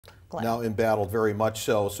Glenn. Now embattled, very much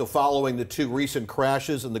so. So following the two recent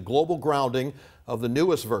crashes and the global grounding of the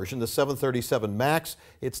newest version, the 737 MAX,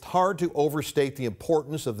 it's hard to overstate the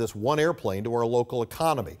importance of this one airplane to our local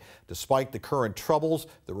economy. Despite the current troubles,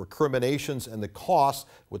 the recriminations, and the costs,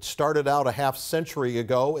 what started out a half-century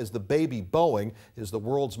ago as the baby Boeing is the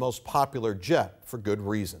world's most popular jet for good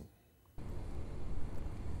reason.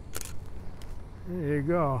 There you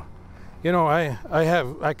go. You know,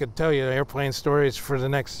 I could tell you airplane stories for the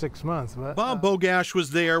next 6 months. But, Bob Bogash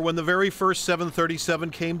was there when the very first 737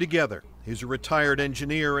 came together. He's a retired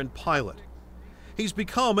engineer and pilot. He's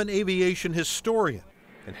become an aviation historian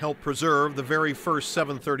and helped preserve the very first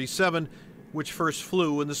 737, which first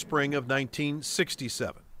flew in the spring of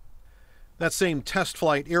 1967. That same test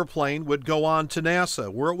flight airplane would go on to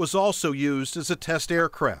NASA, where it was also used as a test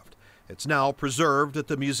aircraft. It's now preserved at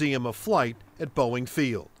the Museum of Flight at Boeing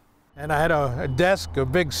Field. And I had a desk, a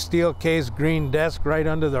big steel case green desk right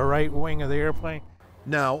under the right wing of the airplane.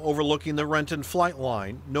 Now overlooking the Renton flight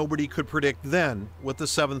line, nobody could predict then what the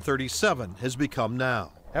 737 has become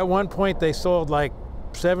now. At one point they sold like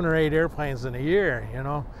 7 or 8 airplanes in a year, you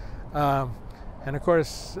know. And of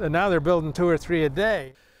course now they're building 2 or 3 a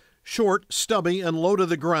day. Short, stubby, and low to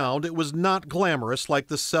the ground, it was not glamorous like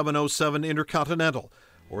the 707 Intercontinental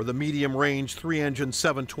or the medium-range 3-engine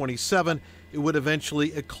 727 it would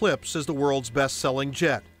eventually eclipse as the world's best-selling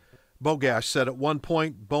jet. Bogash said at one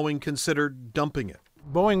point Boeing considered dumping it.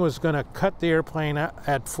 Boeing was going to cut the airplane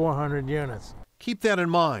at 400 units. Keep that in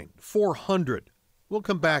mind, 400. We'll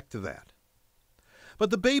come back to that. But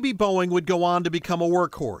the baby Boeing would go on to become a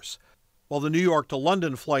workhorse. While the New York to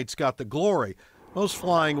London flights got the glory, most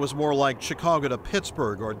flying was more like Chicago to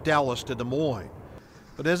Pittsburgh or Dallas to Des Moines.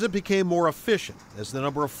 But as it became more efficient, as the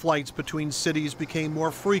number of flights between cities became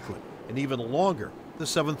more frequent and even longer, the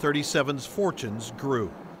 737's fortunes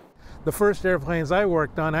grew. The first airplanes I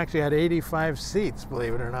worked on actually had 85 seats,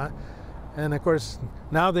 believe it or not. And of course,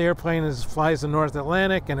 now the airplane flies the North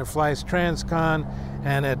Atlantic, and it flies transcon,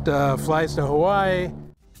 and it flies to Hawaii.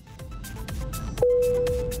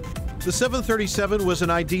 The 737 was an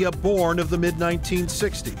idea born of the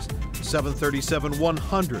mid-1960s. The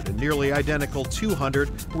 737-100 and nearly identical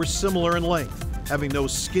 200 were similar in length, having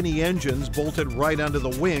those skinny engines bolted right onto the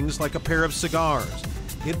wings like a pair of cigars.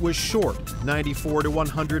 It was short, 94 to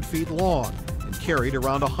 100 feet long, and carried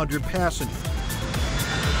around 100 passengers.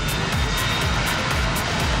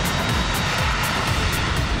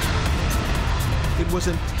 It was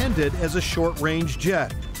intended as a short-range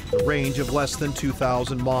jet, a range of less than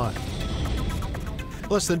 2,000 miles.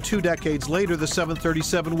 Less than 2 decades later, the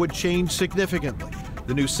 737 would change significantly.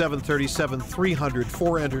 The new 737-300,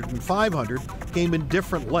 400, and 500 came in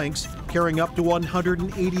different lengths, carrying up to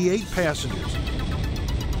 188 passengers.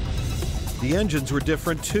 The engines were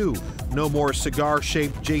different too. No more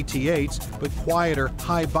cigar-shaped JT-8s, but quieter,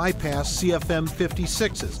 high-bypass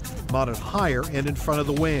CFM56s, mounted higher and in front of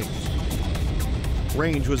the wings.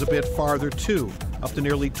 Range was a bit farther too, up to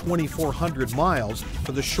nearly 2,400 miles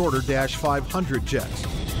for the shorter Dash 500 jets.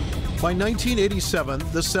 By 1987,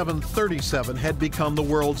 the 737 had become the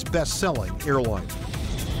world's best-selling airline.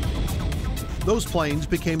 Those planes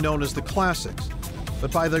became known as the classics,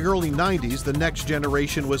 but by the early 90s, the next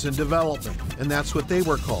generation was in development, and that's what they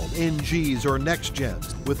were called, NGs or next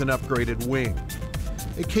gens, with an upgraded wing.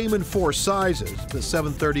 It came in 4 sizes, the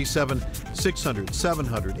 737, 600,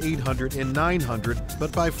 700, 800, and 900,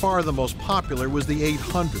 but by far the most popular was the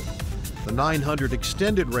 800. The 900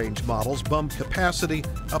 extended range models bumped capacity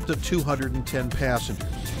up to 210 passengers.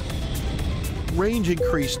 Range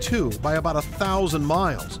increased too by about 1,000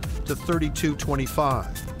 miles to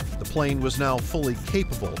 3,225. The plane was now fully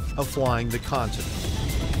capable of flying the continent.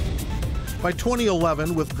 By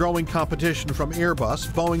 2011, with growing competition from Airbus,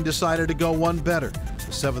 Boeing decided to go one better,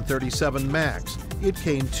 the 737 MAX. It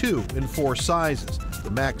came too in 4 sizes,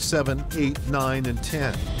 the MAX 7, 8, 9, and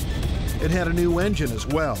 10. It had a new engine as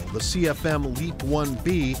well, the CFM LEAP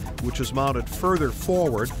 1B, which was mounted further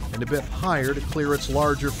forward and a bit higher to clear its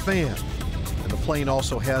larger fan. And the plane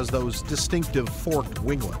also has those distinctive forked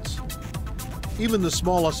winglets. Even the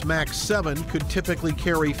smallest MAX 7 could typically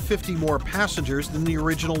carry 50 more passengers than the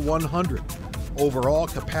original 100. Overall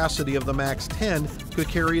capacity of the MAX 10 could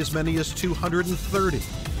carry as many as 230,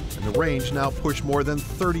 and the range now pushed more than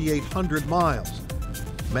 3,800 miles.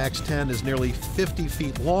 MAX 10 is nearly 50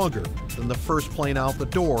 feet longer than the first plane out the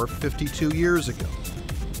door 52 years ago.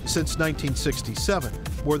 Since 1967,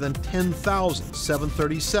 more than 10,000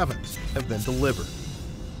 737s have been delivered.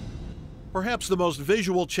 Perhaps the most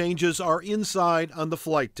visual changes are inside on the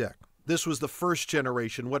flight deck. This was the first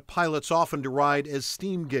generation, what pilots often deride as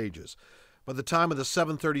steam gauges. By the time of the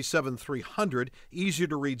 737-300,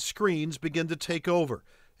 easier-to-read screens begin to take over.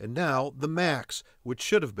 And now the MAX, which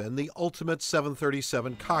should have been the ultimate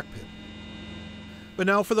 737 cockpit. But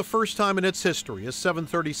now, for the first time in its history, a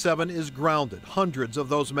 737 is grounded, hundreds of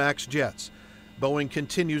those MAX jets. Boeing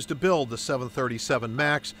continues to build the 737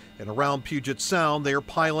 MAX, and around Puget Sound they are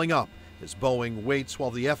piling up as Boeing waits while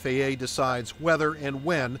the FAA decides whether and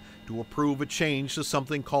when to approve a change to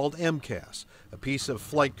something called MCAS, a piece of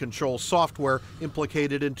flight control software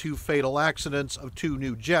implicated in 2 fatal accidents of 2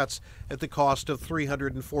 new jets at the cost of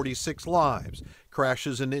 346 lives,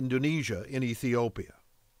 crashes in Indonesia and Ethiopia.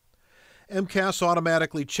 MCAS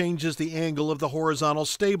automatically changes the angle of the horizontal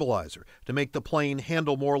stabilizer to make the plane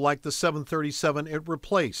handle more like the 737 it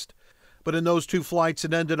replaced. But in those 2 flights,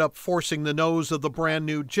 it ended up forcing the nose of the brand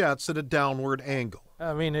new jets at a downward angle.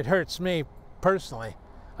 I mean, it hurts me personally.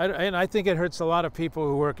 And I think it hurts a lot of people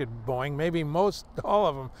who work at Boeing, maybe all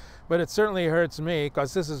of them, but it certainly hurts me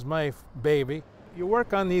because this is my baby. You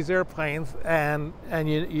work on these airplanes and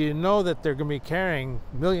you know that they're going to be carrying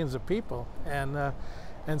millions of people,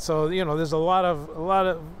 and so, you know, there's a lot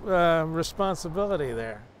of responsibility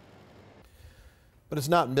there. But it's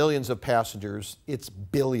not millions of passengers, it's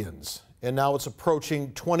billions. And now it's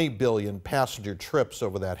approaching 20 billion passenger trips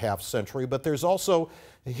over that half century. But there's also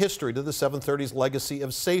a history to the 730's legacy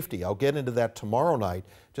of safety. I'll get into that tomorrow night.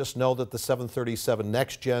 Just know that the 737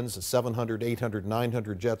 next gens, the 700, 800,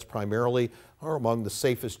 900 jets primarily, are among the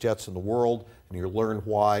safest jets in the world. And you'll learn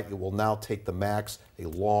why it will now take the MAX a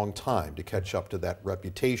long time to catch up to that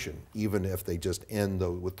reputation, even if they just end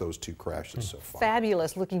with those 2 crashes so far.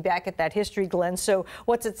 Fabulous looking back at that history, Glenn. So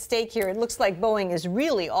what's at stake here? It looks like Boeing is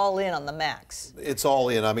really all in on the MAX. It's all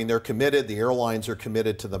in. I mean, they're committed. The airlines are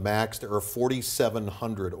committed to the MAX. There are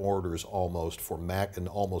 4,700 orders almost for MAX, and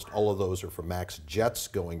almost all of those are for MAX jets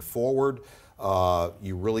going forward.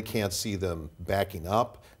 You really can't see them backing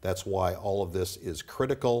up. That's why all of this is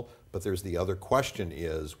critical. But there's the other question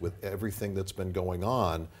is, with everything that's been going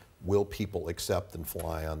on, will people accept and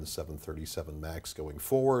fly on the 737 MAX going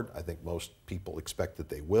forward? I think most people expect that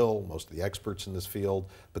they will, most of the experts in this field,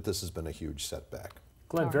 but this has been a huge setback.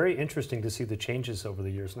 Glenn, very interesting to see the changes over the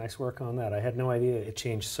years. Nice work on that. I had no idea it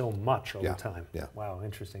changed so much over time. Yeah. Wow,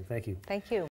 interesting. Thank you. Thank you.